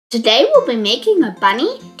Today we'll be making a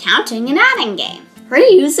bunny counting and adding game.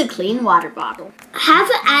 Reuse a clean water bottle. Have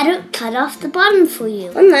an adult cut off the bottom for you.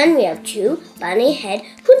 Online we have 2 bunny head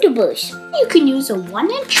printables. You can use a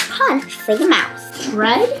 1-inch punch for the mouth.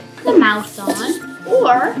 Thread the mouth on,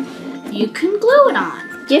 or you can glue it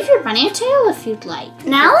on. Give your bunny a tail if you'd like.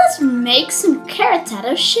 Now let's make some carrots out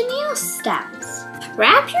of chenille stems.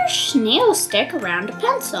 Wrap your chenille stick around a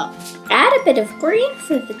pencil. Add a bit of green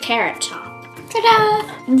for the carrot top.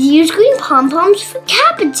 Ta-da! Use green pom-poms for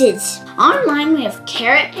cabbages. Online we have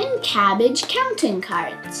carrot and cabbage counting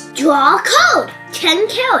cards. Draw a code, 10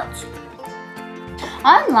 carrots.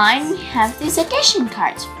 Online we have these addition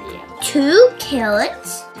cards for you. 2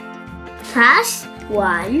 carrots plus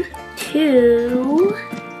 1, 2,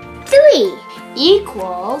 3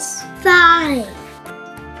 equals 5.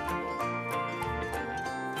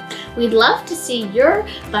 We'd love to see your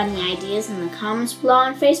bunny ideas in the comments below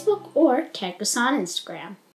on Facebook or tag us on Instagram.